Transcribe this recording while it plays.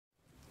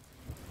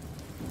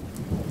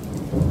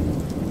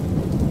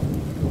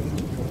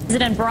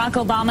President Barack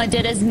Obama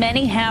did as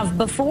many have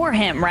before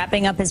him,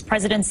 wrapping up his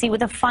presidency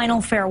with a final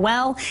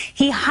farewell.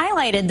 He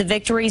highlighted the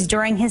victories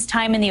during his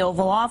time in the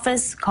Oval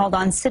Office, called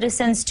on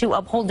citizens to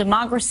uphold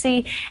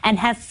democracy and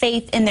have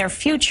faith in their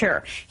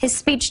future. His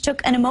speech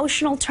took an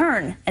emotional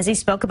turn as he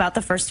spoke about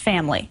the first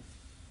family.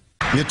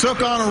 You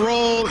took on a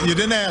role you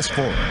didn't ask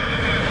for,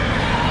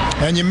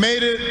 and you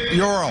made it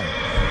your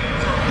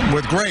own,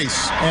 with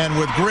grace and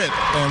with grit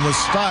and with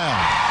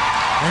style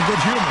and good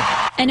humor.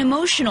 An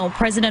emotional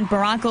President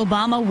Barack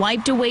Obama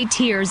wiped away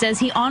tears as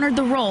he honored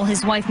the role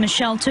his wife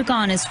Michelle took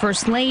on as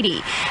First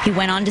Lady. He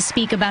went on to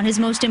speak about his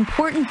most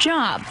important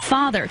job,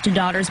 father to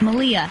daughters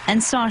Malia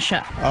and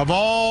Sasha. Of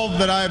all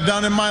that I have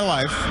done in my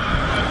life,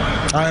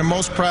 I am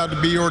most proud to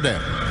be your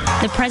dad.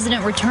 The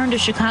president returned to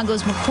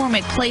Chicago's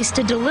McCormick Place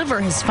to deliver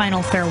his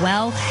final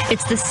farewell.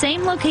 It's the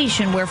same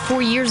location where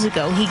 4 years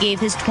ago he gave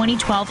his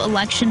 2012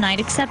 election night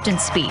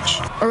acceptance speech.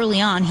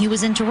 Early on, he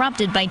was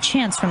interrupted by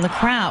chants from the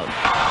crowd.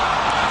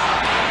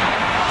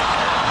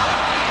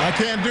 I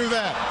can't do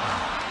that.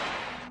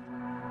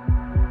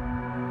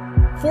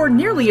 For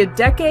nearly a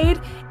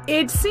decade,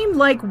 it seemed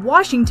like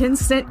Washington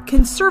sent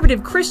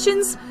conservative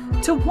Christians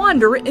to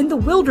wander in the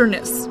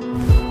wilderness.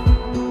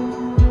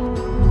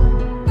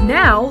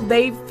 Now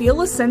they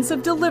feel a sense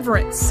of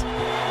deliverance.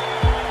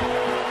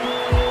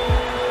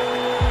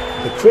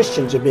 The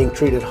Christians are being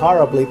treated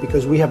horribly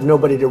because we have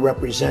nobody to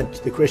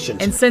represent the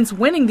Christians. And since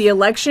winning the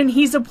election,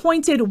 he's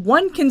appointed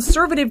one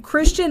conservative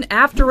Christian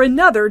after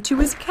another to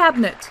his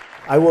cabinet.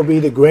 I will be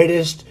the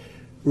greatest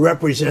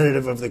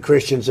representative of the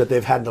Christians that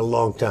they've had in a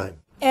long time.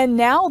 And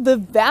now the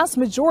vast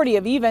majority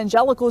of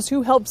evangelicals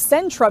who helped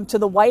send Trump to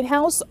the White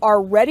House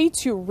are ready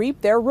to reap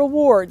their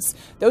rewards.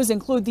 Those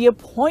include the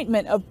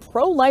appointment of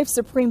pro-life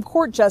Supreme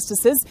Court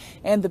justices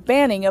and the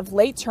banning of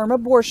late-term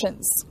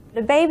abortions.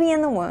 A baby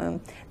in the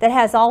womb that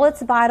has all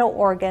its vital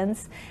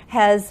organs,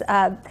 has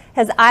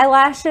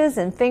eyelashes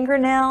and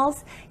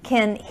fingernails,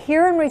 can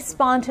hear and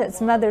respond to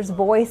its mother's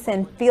voice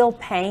and feel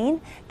pain,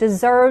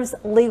 deserves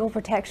legal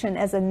protection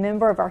as a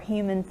member of our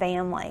human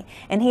family.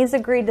 And he's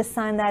agreed to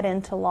sign that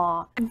into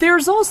law.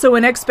 There's also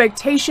an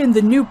expectation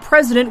the new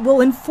president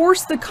will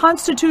enforce the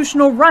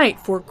constitutional right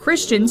for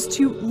Christians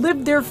to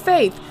live their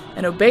faith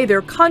and obey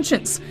their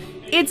conscience.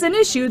 It's an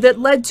issue that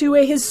led to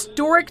a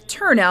historic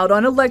turnout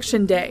on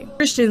Election Day.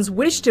 Christians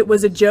wished it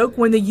was a joke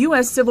when the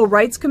U.S. Civil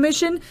Rights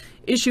Commission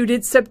issued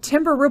its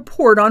September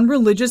report on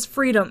religious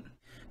freedom.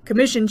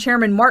 Commission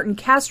Chairman Martin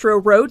Castro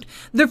wrote,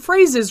 "The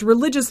phrases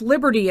religious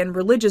liberty and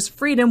religious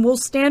freedom will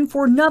stand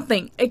for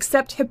nothing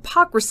except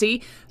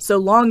hypocrisy so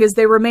long as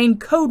they remain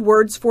code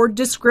words for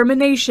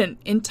discrimination,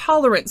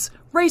 intolerance,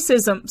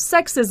 racism,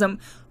 sexism,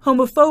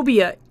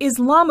 homophobia,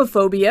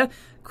 Islamophobia,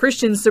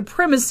 Christian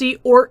supremacy,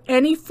 or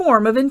any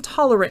form of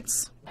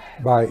intolerance."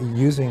 By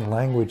using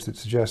language that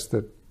suggests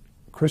that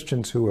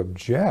Christians who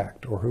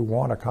object or who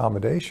want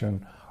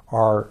accommodation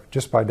are,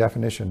 just by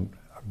definition,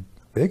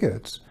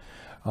 bigots,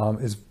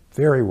 is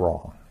very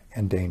wrong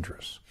and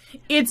dangerous.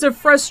 It's a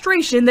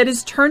frustration that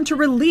is turned to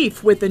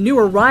relief with the new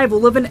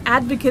arrival of an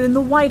advocate in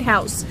the White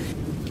House.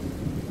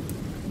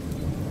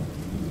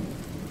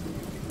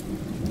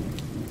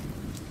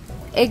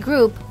 A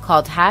group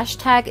called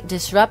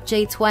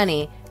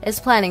 #DisruptJ20 is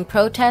planning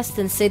protests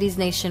in cities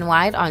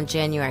nationwide on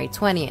January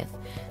 20th.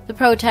 The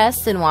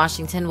protests in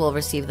Washington will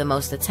receive the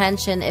most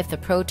attention if the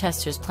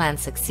protesters'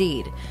 plans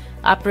succeed.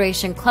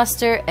 Operation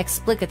Cluster,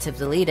 explicative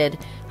deleted,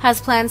 has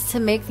plans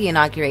to make the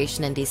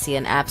inauguration in D.C.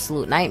 an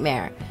absolute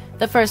nightmare.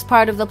 The first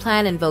part of the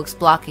plan invokes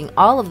blocking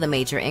all of the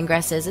major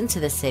ingresses into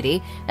the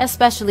city,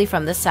 especially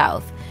from the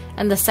south.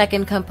 And the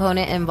second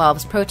component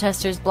involves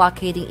protesters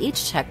blockading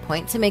each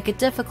checkpoint to make it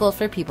difficult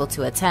for people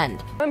to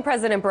attend. When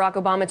President Barack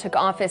Obama took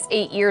office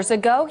 8 years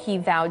ago, he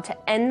vowed to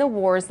end the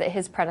wars that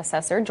his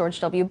predecessor, George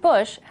W.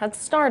 Bush, had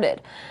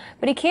started.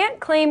 But he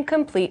can't claim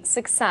complete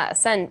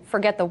success. And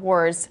forget the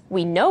wars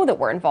we know that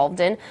we're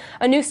involved in.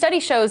 A new study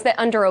shows that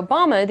under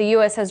Obama, the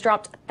U.S. has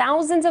dropped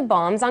thousands of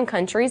bombs on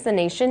countries the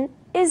nation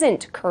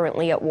isn't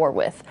currently at war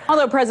with.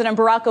 Although President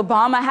Barack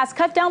Obama has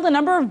cut down the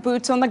number of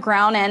boots on the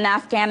ground in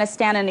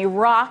Afghanistan and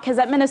Iraq, his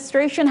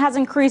administration has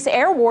increased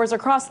air wars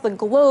across the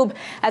globe.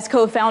 As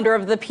co-founder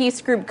of the peace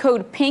group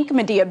Code Pink,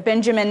 Medea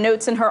Benjamin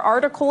notes in her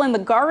article in The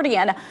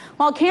Guardian,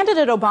 while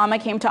candidate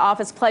Obama came to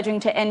office pledging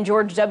to end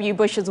George W.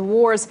 Bush's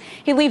wars,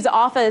 he leaves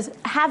office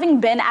having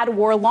been at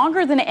war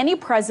longer than any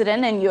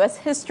president in U.S.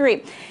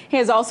 history. He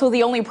is also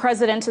the only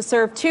president to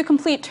serve 2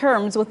 complete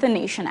terms with the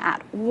nation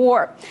at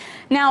war.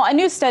 Now, a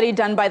new study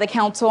done by the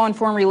Council on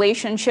Foreign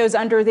Relations shows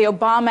under the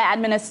Obama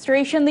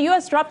administration, the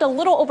U.S. dropped a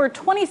little over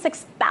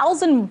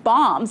 26,000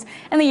 bombs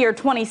in the year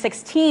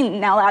 2016.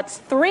 Now, that's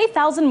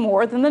 3,000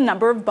 more than the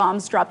number of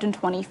bombs dropped in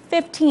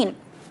 2015.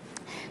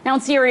 Now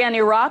in Syria and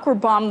Iraq were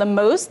bombed the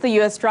most. The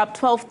U.S. dropped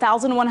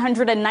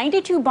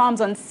 12,192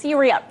 bombs on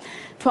Syria,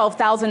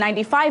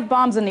 12,095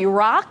 bombs in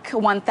Iraq,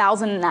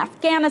 1,000 in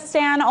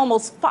Afghanistan,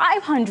 almost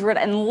 500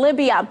 in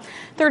Libya,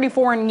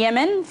 34 in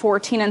Yemen,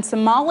 14 in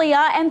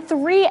Somalia, and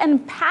 3 in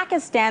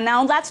Pakistan.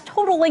 Now that's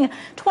totaling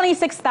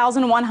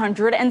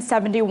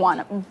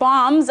 26,171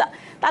 bombs.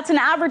 That's an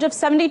average of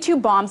 72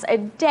 bombs a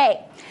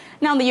day.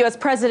 Now, the U.S.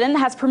 president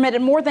has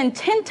permitted more than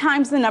 10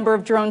 times the number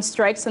of drone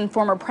strikes than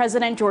former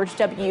President George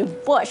W.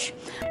 Bush.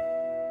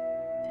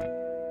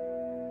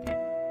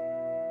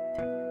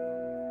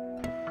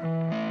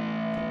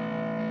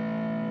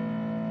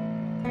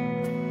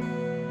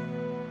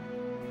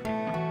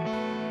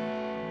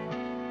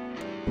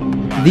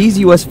 These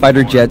U.S.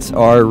 fighter jets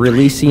are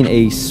releasing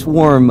a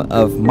swarm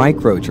of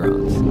micro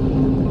drones.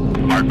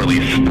 Mark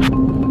release.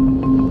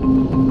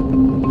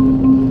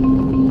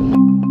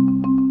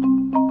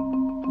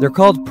 They're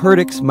called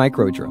Perdix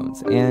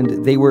microdrones,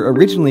 and they were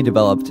originally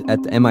developed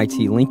at the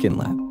MIT Lincoln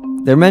Lab.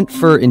 They're meant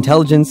for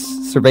intelligence,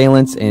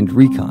 surveillance, and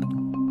recon.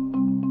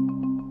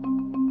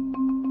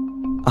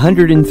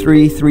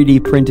 103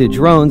 3D printed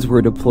drones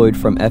were deployed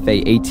from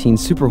FA-18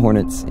 Super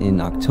Hornets in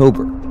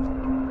October.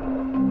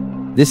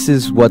 This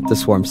is what the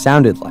swarm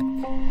sounded like.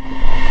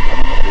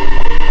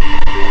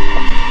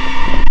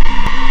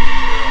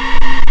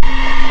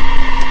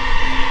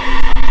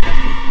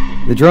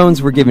 The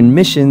drones were given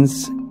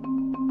missions,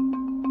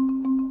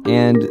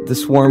 and the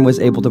swarm was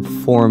able to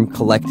perform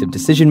collective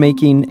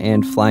decision-making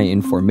and fly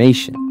in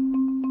formation.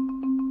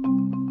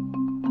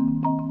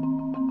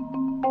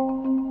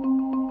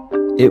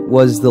 It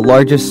was the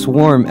largest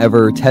swarm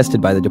ever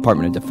tested by the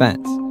Department of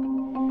Defense.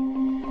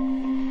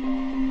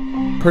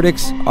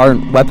 Perdix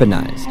aren't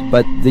weaponized,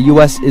 but the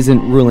U.S.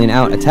 isn't ruling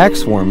out attack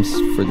swarms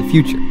for the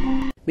future.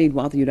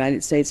 Meanwhile, the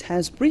United States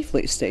has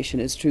briefly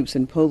stationed its troops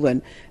in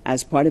Poland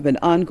as part of an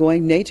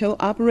ongoing NATO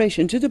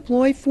operation to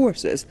deploy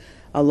forces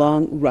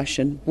along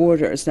Russian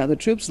borders. Now, the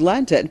troops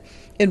landed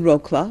in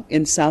Wrocław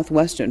in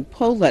southwestern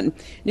Poland.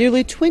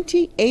 Nearly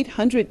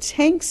 2,800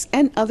 tanks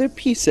and other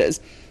pieces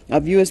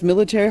of U.S.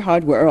 military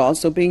hardware are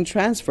also being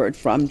transferred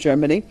from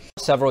Germany.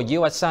 Several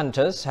U.S.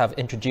 senators have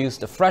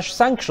introduced fresh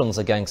sanctions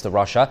against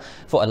Russia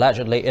for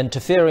allegedly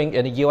interfering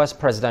in a U.S.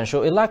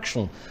 presidential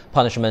election.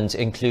 Punishments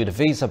include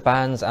visa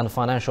bans and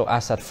financial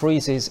asset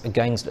freezes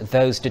against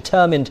those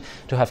determined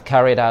to have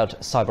carried out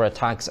cyber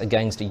attacks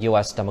against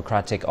U.S.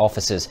 democratic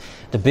offices.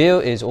 The bill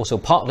is also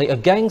partly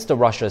against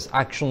Russia's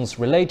actions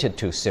related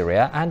to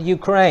Syria and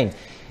Ukraine.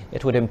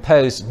 It would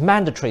impose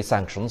mandatory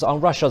sanctions on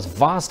Russia's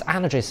vast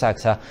energy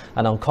sector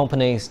and on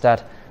companies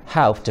that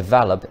help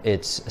develop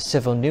its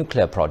civil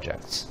nuclear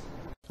projects.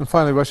 And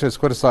finally, Russia has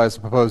criticized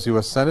the proposed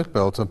U.S. Senate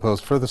bill to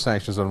impose further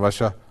sanctions on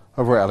Russia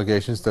over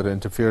allegations that it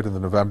interfered in the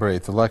November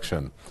 8th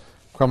election.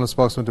 Kremlin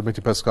spokesman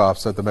Dmitry Peskov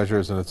said the measure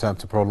is an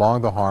attempt to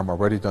prolong the harm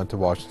already done to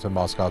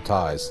Washington-Moscow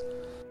ties.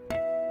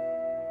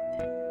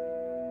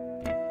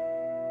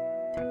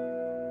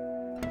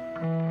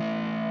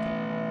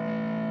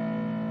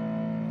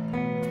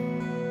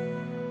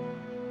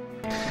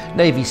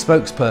 Navy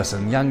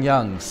spokesperson Yang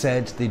Yang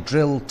said the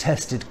drill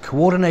tested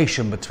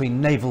coordination between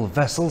naval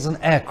vessels and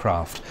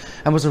aircraft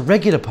and was a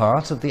regular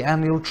part of the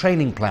annual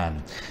training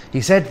plan.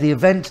 He said the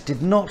event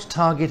did not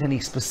target any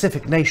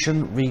specific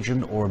nation,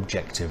 region or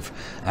objective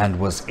and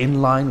was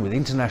in line with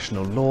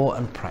international law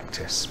and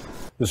practice.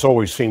 This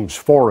always seems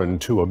foreign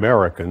to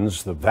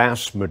Americans. The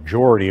vast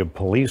majority of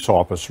police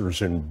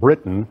officers in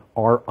Britain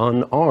are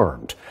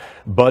unarmed.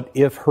 But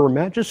if Her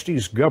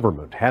Majesty's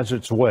government has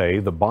its way,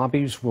 the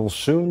bobbies will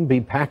soon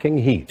be packing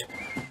heat.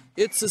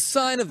 It's a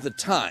sign of the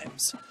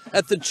times.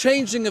 At the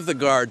changing of the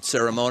guard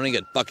ceremony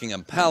at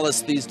Buckingham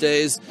Palace these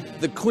days,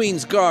 the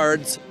Queen's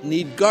guards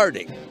need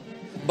guarding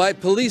by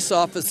police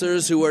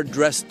officers who are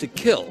dressed to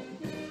kill.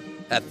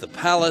 At the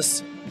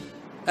palace,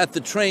 at the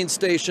train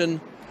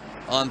station,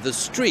 on the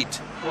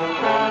street.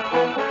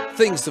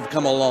 Things have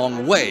come a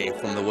long way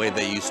from the way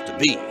they used to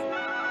be.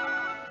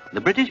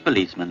 The British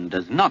policeman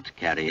does not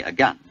carry a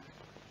gun.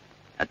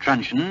 A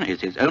truncheon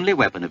is his only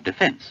weapon of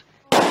defense.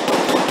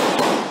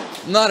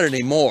 Not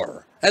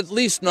anymore. At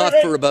least not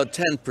for about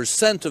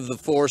 10% of the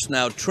force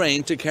now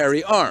trained to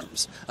carry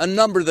arms, a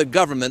number the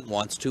government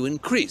wants to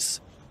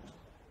increase.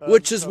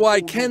 Which is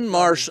why Ken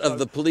Marsh of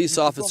the Police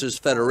Officers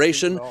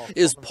Federation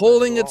is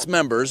polling its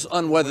members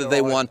on whether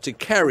they want to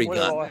carry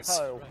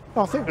guns.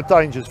 I think the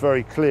danger's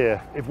very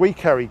clear. If we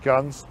carry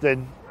guns,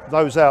 then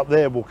those out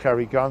there will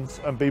carry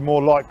guns and be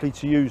more likely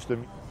to use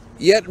them.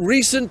 Yet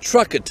recent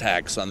truck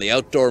attacks on the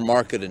outdoor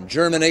market in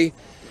Germany,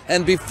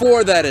 and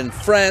before that in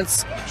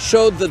France,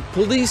 showed that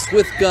police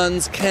with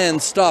guns can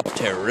stop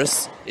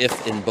terrorists,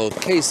 if in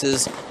both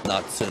cases,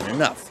 not soon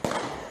enough.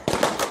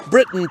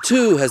 Britain,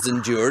 too, has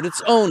endured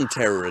its own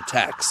terror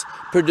attacks,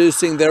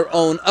 producing their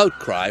own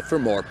outcry for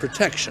more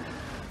protection.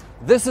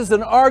 This is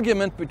an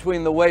argument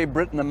between the way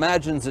Britain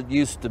imagines it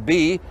used to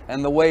be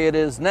and the way it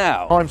is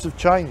now. Times have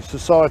changed,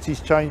 society's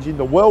changing,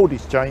 the world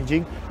is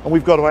changing, and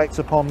we've got to act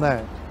upon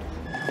that.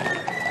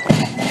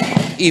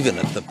 even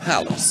at the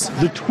palace.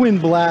 The twin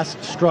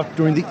blast struck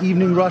during the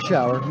evening rush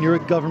hour near a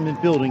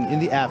government building in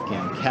the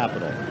Afghan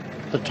capital.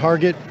 The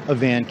target, a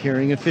van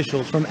carrying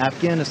officials from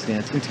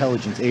Afghanistan's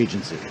intelligence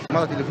agency.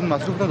 A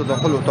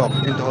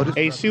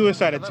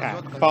suicide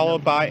attack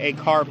followed by a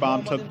car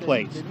bomb took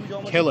place,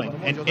 killing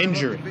and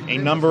injuring a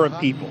number of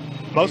people.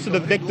 Most of the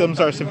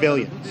victims are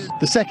civilians.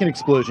 The second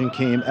explosion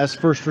came as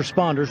first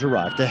responders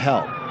arrived to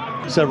help.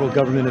 Several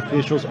government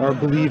officials are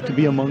believed to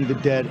be among the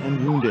dead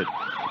and wounded.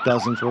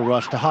 Dozens were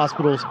rushed to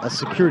hospitals as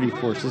security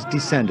forces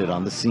descended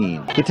on the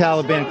scene. The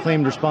Taliban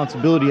claimed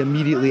responsibility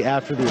immediately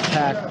after the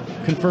attack,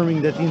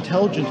 confirming that the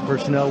intelligence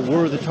personnel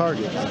were the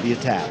target of the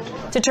attack.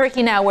 To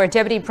Turkey now, where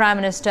Deputy Prime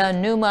Minister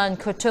Numan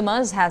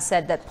Kurtulmaz has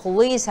said that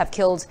police have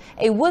killed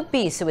a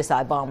would-be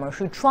suicide bomber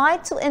who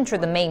tried to enter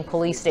the main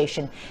police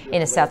station in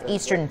the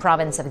southeastern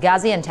province of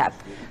Gaziantep.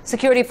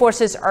 Security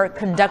forces are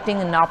conducting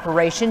an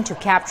operation to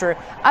capture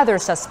other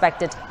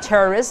suspected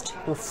terrorists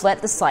who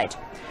fled the site.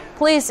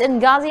 Police in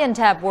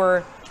Gaziantep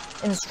were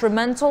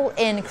instrumental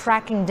in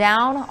cracking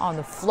down on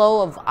the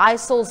flow of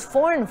ISIL's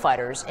foreign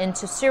fighters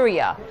into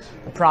Syria.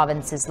 The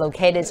province is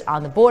located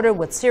on the border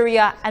with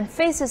Syria and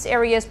faces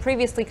areas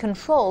previously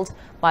controlled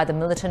by the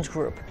militant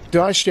group.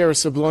 Daesh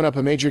terrorists have blown up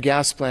a major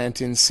gas plant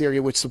in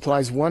Syria which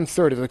supplies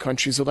 1/3 of the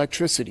country's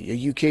electricity.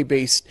 A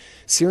UK-based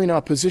Syrian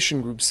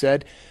opposition group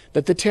said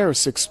that the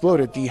terrorists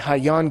exploded the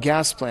Hayyan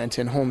gas plant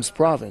in Homs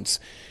province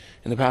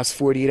in the past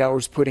 48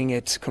 hours, putting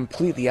it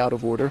completely out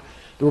of order.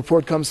 The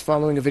report comes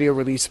following a video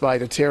released by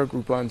the terror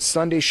group on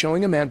Sunday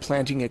showing a man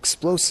planting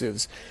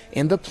explosives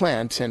in the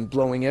plant and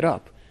blowing it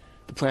up.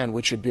 The plant,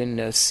 which had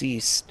been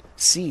seized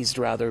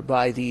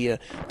by the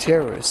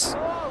terrorists,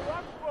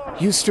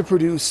 used to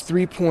produce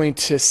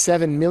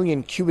 3.7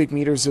 million cubic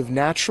meters of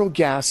natural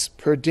gas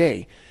per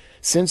day.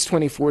 Since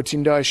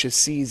 2014, Daesh has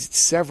seized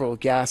several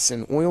gas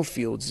and oil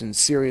fields in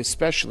Syria,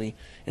 especially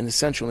in the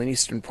central and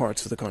eastern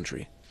parts of the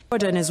country.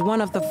 Jordan is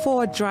one of the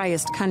 4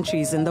 driest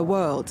countries in the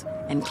world,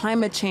 and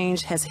climate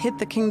change has hit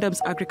the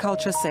kingdom's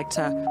agriculture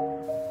sector.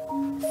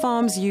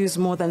 Farms use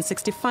more than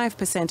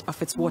 65%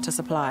 of its water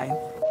supply.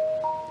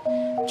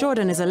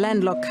 Jordan is a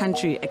landlocked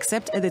country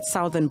except at its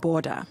southern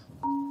border.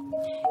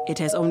 It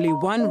has only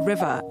one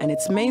river, and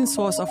its main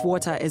source of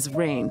water is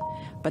rain,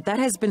 but that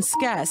has been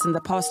scarce in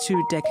the past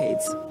 2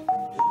 decades.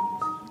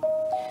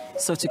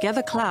 So to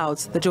gather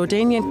clouds, the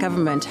Jordanian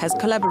government has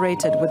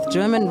collaborated with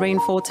German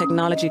rainfall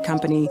technology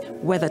company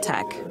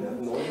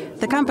WeatherTech.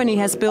 The company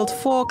has built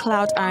 4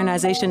 cloud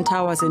ionization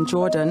towers in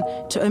Jordan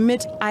to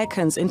emit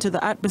icons into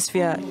the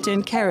atmosphere to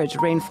encourage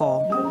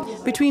rainfall.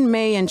 Between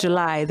May and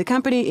July, the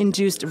company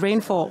induced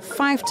rainfall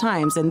 5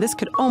 times, and this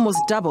could almost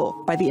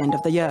double by the end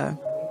of the year.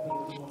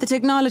 The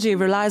technology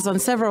relies on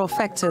several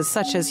factors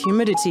such as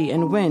humidity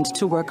and wind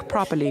to work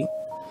properly.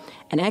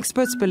 And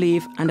experts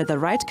believe under the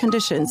right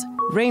conditions,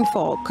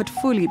 rainfall could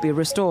fully be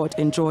restored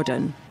in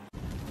Jordan.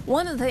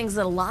 One of the things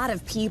that a lot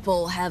of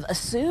people have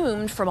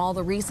assumed from all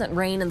the recent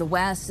rain in the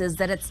West is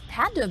that it's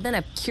had to have been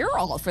a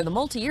cure-all for the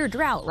multi-year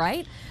drought,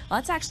 right? Well,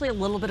 that's actually a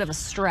little bit of a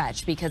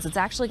stretch because it's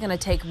actually going to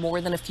take more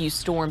than a few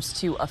storms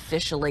to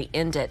officially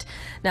end it.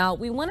 Now,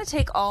 we want to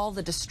take all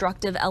the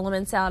destructive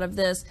elements out of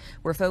this.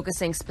 We're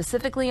focusing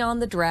specifically on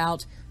the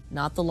drought,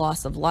 not the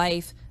loss of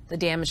life, the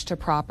damage to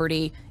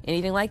property,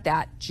 anything like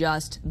that,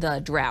 just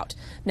the drought.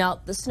 Now,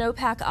 the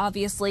snowpack,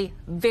 obviously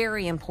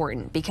very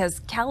important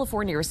because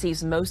California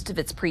receives most of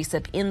its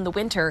precip in the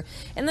winter,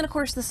 and then of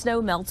course the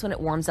snow melts when it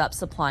warms up,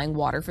 supplying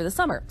water for the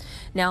summer.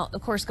 Now,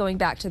 of course, going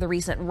back to the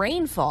recent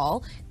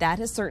rainfall, that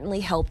has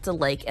certainly helped the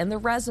lake and the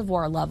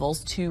reservoir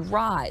levels to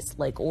rise.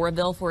 Lake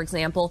Oroville, for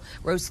example,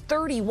 rose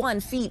 31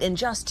 feet in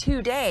just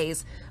 2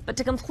 days. But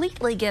to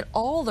completely get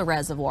all the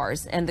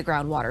reservoirs and the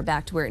groundwater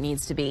back to where it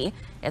needs to be,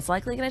 it's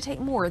likely going to take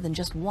more than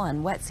just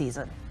one wet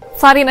season.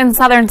 Flooding in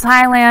southern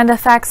Thailand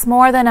affects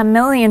more than 1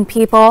 million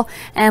people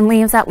and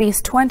leaves at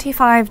least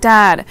 25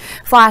 dead.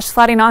 Flash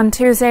flooding on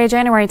Tuesday,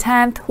 January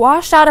 10th,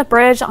 washed out a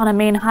bridge on a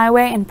main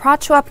highway in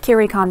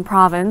Prachuap-Khiri-Khan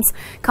province,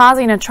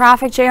 causing a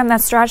traffic jam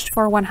that stretched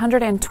for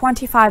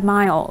 125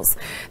 miles.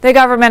 The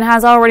government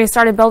has already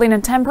started building a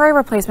temporary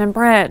replacement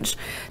bridge.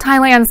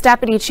 Thailand's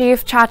Deputy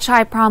Chief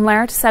Chachai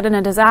Pramlert said in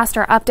a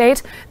disaster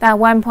update that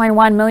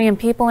 1.1 million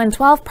people in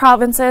 12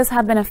 provinces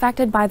have been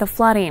affected by the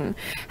flooding.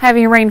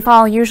 Heavy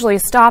rainfall usually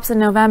stops in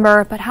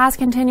November, but has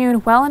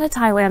continued well into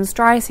Thailand's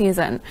dry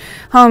season.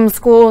 Homes,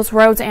 schools,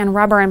 roads, and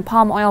rubber and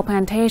palm oil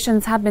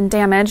plantations have been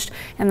damaged,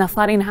 and the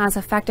flooding has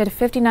affected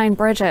 59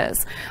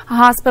 bridges. A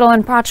hospital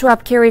in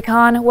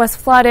Prachuap-Khiri-Khan was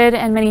flooded,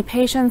 and many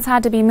patients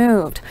had to be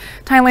moved.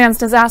 Thailand's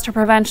Disaster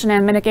Prevention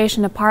and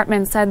Mitigation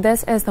Department said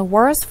this is the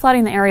worst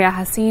flooding the area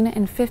has seen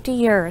in 50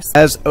 years.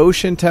 As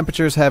ocean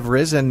temperatures have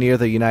risen near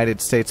the United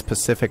States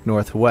Pacific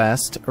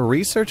Northwest,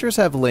 researchers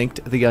have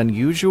linked the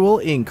unusual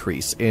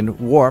increase in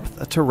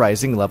warmth to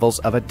rising levels levels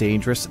of a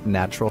dangerous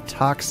natural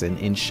toxin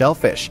in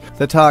shellfish.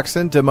 The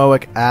toxin,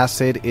 domoic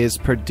acid, is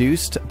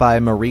produced by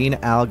marine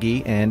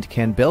algae and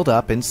can build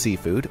up in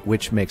seafood,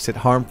 which makes it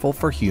harmful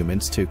for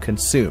humans to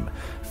consume.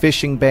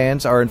 Fishing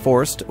bans are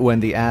enforced when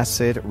the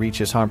acid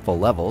reaches harmful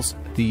levels.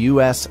 The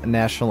U.S.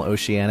 National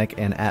Oceanic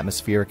and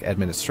Atmospheric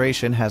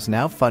Administration has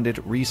now funded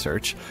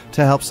research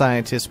to help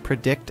scientists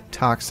predict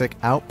toxic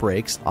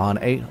outbreaks on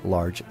a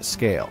large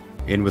scale.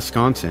 In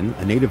Wisconsin,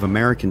 a Native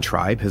American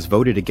tribe has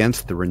voted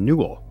against the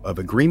renewal of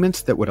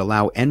agreements that would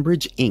allow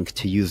Enbridge Inc.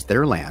 to use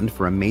their land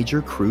for a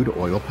major crude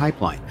oil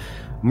pipeline,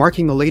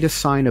 marking the latest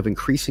sign of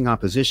increasing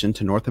opposition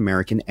to North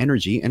American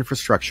energy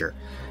infrastructure.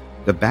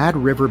 The Bad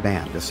River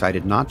Band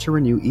decided not to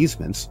renew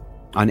easements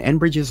on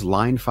Enbridge's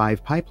Line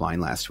 5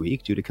 pipeline last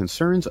week due to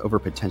concerns over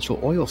potential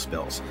oil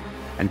spills,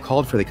 and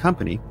called for the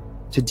company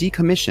to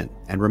decommission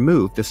and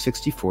remove the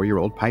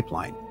 64-year-old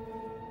pipeline.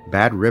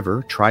 Bad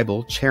River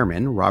Tribal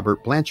Chairman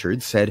Robert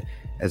Blanchard said,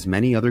 as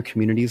many other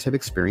communities have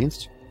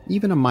experienced,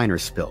 even a minor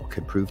spill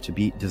could prove to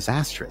be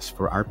disastrous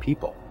for our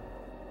people.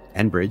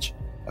 Enbridge,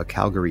 a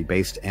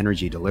Calgary-based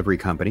energy delivery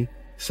company,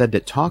 said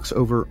that talks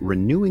over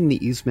renewing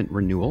the easement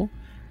renewal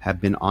have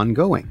been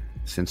ongoing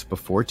since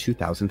before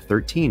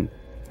 2013,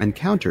 and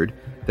countered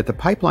that the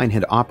pipeline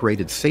had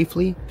operated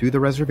safely through the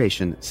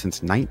reservation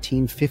since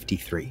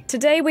 1953.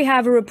 Today we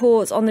have a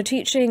report on the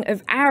teaching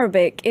of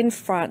Arabic in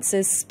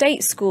France's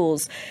state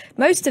schools.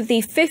 Most of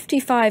the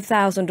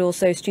 55,000 or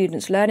so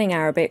students learning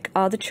Arabic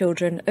are the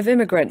children of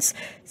immigrants.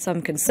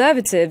 Some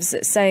conservatives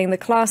saying the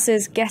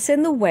classes get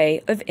in the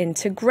way of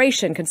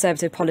integration,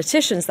 conservative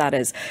politicians that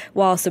is,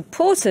 while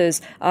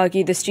supporters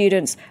argue the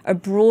students are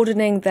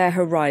broadening their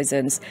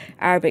horizons.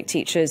 Arabic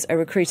teachers are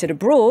recruited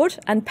abroad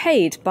and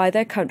paid by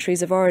their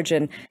countries of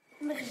origin.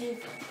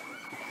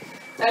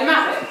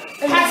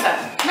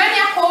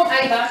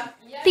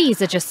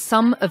 These are just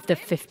some of the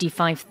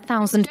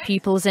 55,000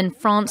 pupils in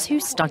France who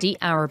study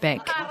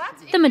Arabic.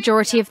 The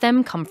majority of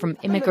them come from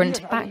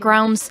immigrant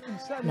backgrounds.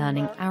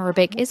 Learning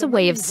Arabic is a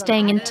way of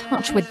staying in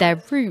touch with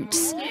their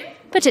roots.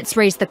 But it's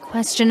raised the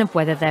question of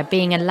whether they're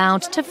being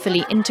allowed to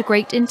fully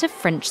integrate into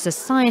French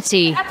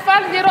society.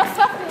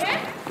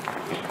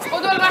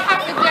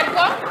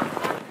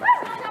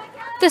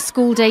 The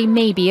school day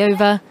may be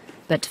over,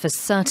 but for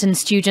certain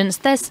students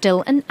there's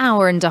still an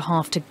hour and a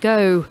half to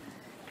go.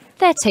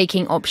 They're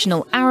taking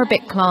optional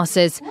Arabic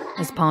classes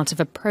as part of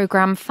a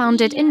programme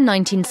founded in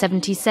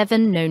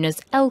 1977 known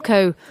as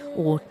ELCO,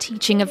 or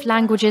Teaching of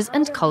Languages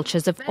and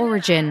Cultures of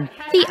Origin.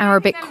 The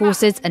Arabic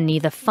courses are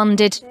neither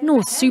funded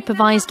nor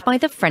supervised by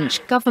the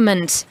French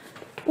government.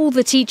 All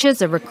the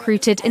teachers are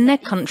recruited in their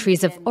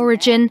countries of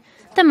origin.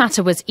 The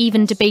matter was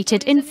even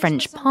debated in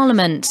French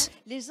Parliament.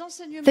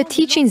 The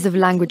Teachings of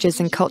Languages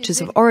and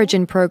Cultures of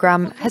Origin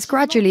programme has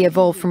gradually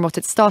evolved from what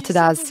it started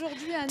as.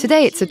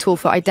 Today it's a tool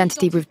for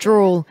identity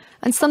withdrawal,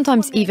 and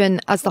sometimes even,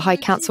 as the High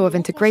Council of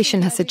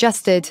Integration has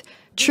suggested,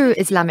 true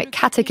Islamic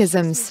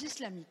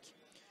catechisms.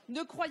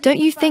 Don't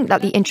you think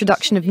that the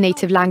introduction of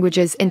native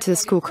languages into the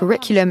school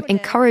curriculum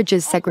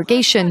encourages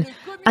segregation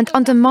and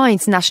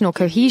undermines national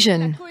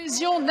cohesion?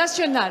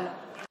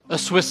 A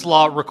Swiss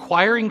law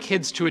requiring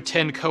kids to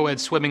attend co-ed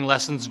swimming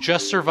lessons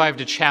just survived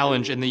a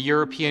challenge in the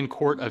European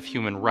Court of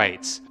Human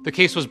Rights. The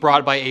case was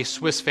brought by a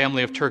Swiss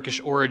family of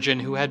Turkish origin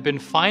who had been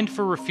fined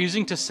for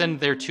refusing to send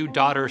their 2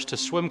 daughters to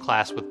swim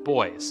class with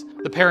boys.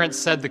 The parents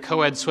said the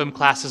co-ed swim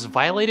classes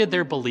violated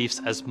their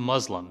beliefs as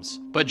Muslims.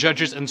 But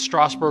judges in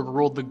Strasbourg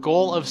ruled the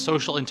goal of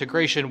social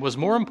integration was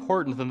more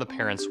important than the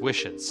parents'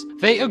 wishes.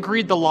 They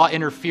agreed the law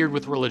interfered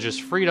with religious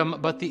freedom,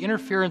 but the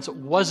interference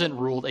wasn't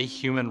ruled a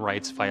human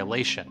rights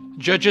violation.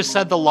 Judges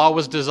said the law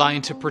was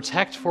designed to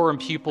protect foreign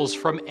pupils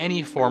from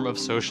any form of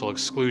social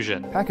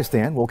exclusion.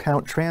 Pakistan will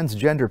count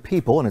transgender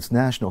people in its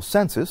national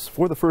census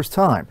for the first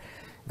time.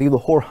 The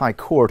Lahore High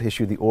Court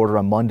issued the order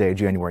on Monday,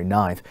 January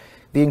 9th.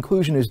 The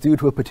inclusion is due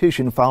to a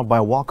petition filed by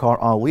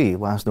Waqar Ali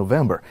last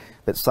November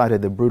that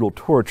cited the brutal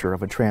torture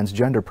of a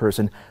transgender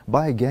person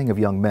by a gang of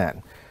young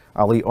men.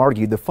 Ali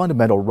argued the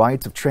fundamental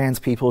rights of trans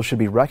people should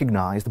be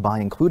recognized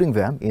by including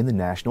them in the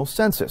national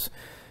census.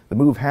 The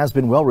move has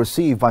been well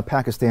received by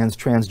Pakistan's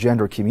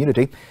transgender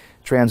community.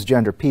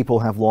 Transgender people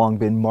have long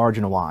been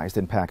marginalized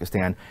in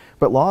Pakistan,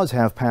 but laws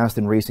have passed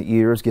in recent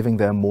years giving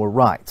them more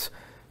rights.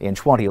 In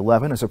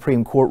 2011, a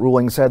Supreme Court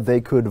ruling said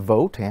they could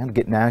vote and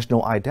get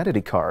national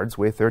identity cards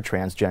with their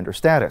transgender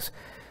status.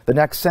 The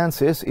next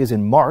census is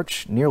in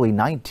March, nearly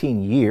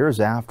 19 years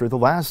after the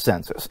last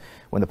census,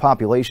 when the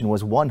population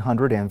was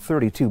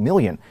 132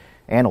 million.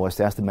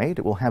 Analysts estimate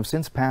it will have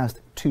since passed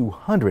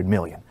 200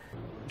 million.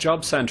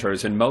 Job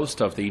centres in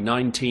most of the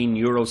 19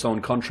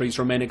 Eurozone countries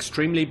remain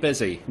extremely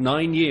busy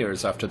 9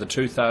 years after the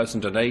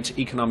 2008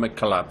 economic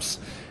collapse.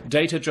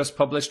 Data just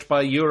published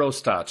by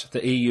Eurostat,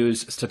 the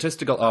EU's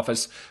statistical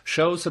office,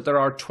 shows that there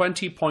are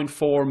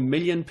 20.4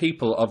 million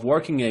people of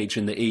working age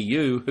in the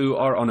EU who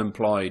are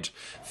unemployed,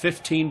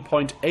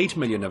 15.8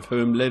 million of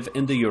whom live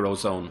in the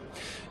Eurozone.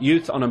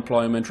 Youth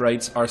unemployment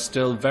rates are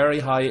still very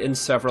high in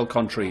several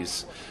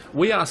countries.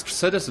 we asked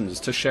citizens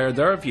to share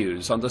their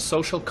views on the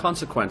social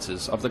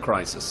consequences of the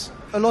crisis.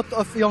 A lot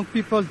of young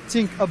people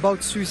think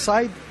about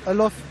suicide. A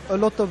lot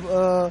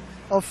of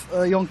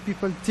young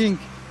people think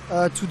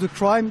to the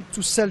crime,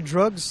 to sell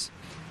drugs,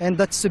 and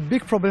that's a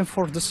big problem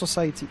for the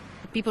society.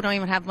 People don't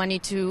even have money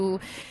to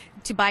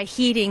buy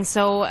heating,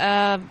 so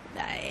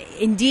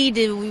indeed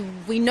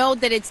we know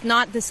that it's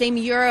not the same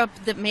Europe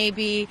that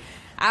maybe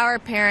our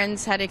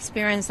parents had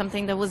experienced,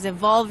 something that was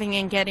evolving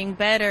and getting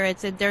better.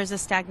 There's a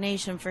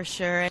stagnation for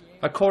sure.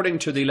 According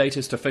to the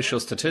latest official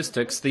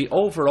statistics, the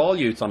overall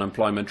youth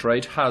unemployment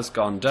rate has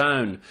gone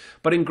down.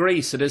 But in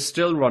Greece, it is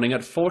still running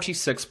at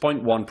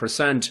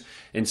 46.1%.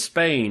 In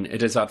Spain,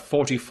 it is at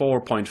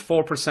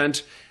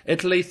 44.4%,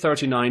 Italy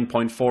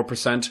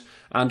 39.4%,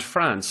 and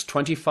France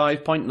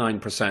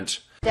 25.9%.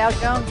 Dow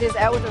Jones is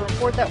out with a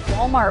report that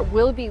Walmart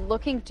will be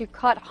looking to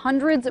cut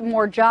hundreds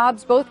more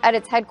jobs, both at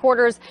its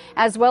headquarters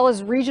as well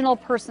as regional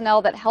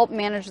personnel that help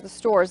manage the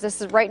stores. This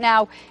is right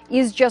now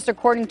is just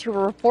according to a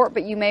report,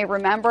 but you may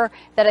remember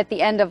that at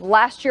the end of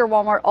last year,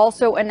 Walmart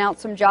also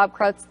announced some job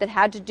cuts that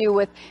had to do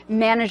with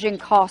managing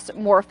costs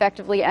more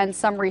effectively and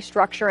some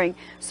restructuring.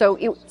 So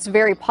it's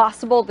very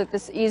possible that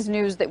this is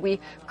news that we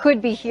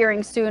could be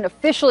hearing soon.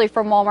 Officially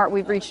from Walmart,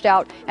 we've reached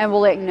out and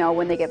we'll let you know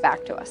when they get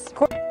back to us.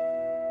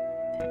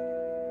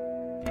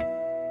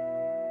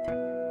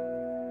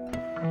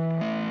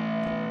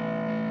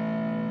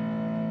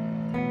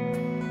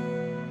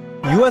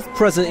 U.S.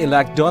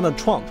 President-elect Donald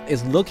Trump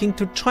is looking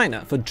to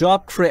China for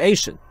job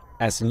creation,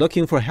 as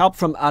looking for help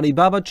from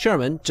Alibaba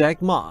chairman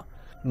Jack Ma.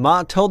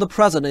 Ma told the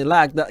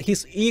president-elect that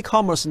his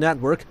e-commerce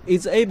network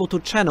is able to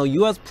channel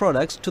U.S.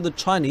 products to the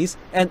Chinese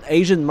and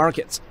Asian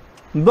markets.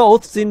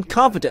 Both seem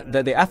confident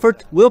that the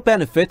effort will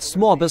benefit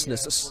small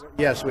businesses.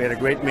 Yes, we had a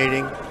great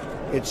meeting.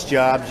 It's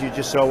jobs. You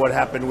just saw what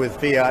happened with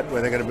Fiat,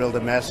 where they're going to build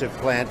a massive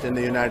plant in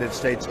the United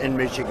States, in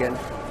Michigan.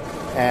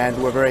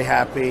 And we're very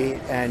happy,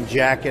 and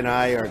Jack and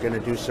I are going to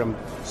do some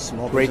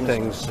great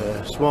things.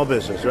 Small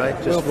business, right?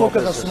 We'll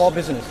focus on small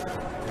business.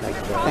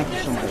 Thank you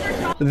so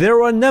much. There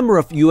are a number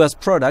of U.S.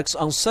 products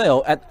on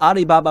sale at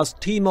Alibaba's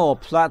Tmall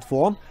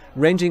platform,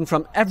 ranging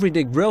from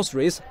everyday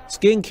groceries,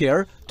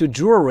 skincare, to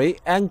jewelry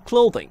and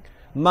clothing.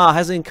 Ma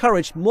has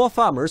encouraged more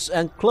farmers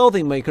and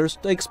clothing makers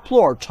to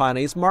explore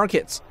Chinese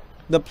markets.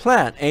 The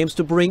plan aims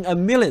to bring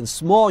 1 million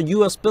small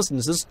U.S.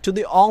 businesses to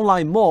the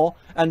online mall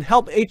and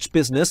help each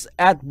business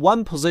add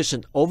one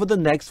position over the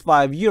next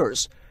 5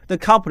 years. The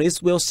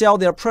companies will sell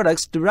their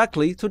products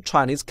directly to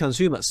Chinese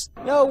consumers.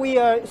 No, we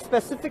are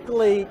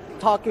specifically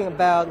talking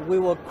about we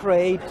will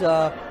create,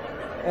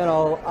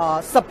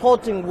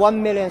 supporting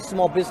 1 million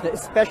small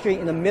business, especially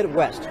in the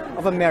Midwest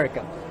of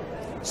America.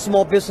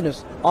 Small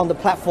business on the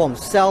platform,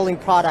 selling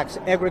products,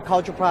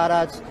 agricultural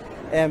products,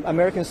 and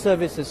American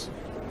services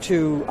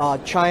to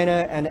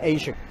China and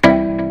Asia.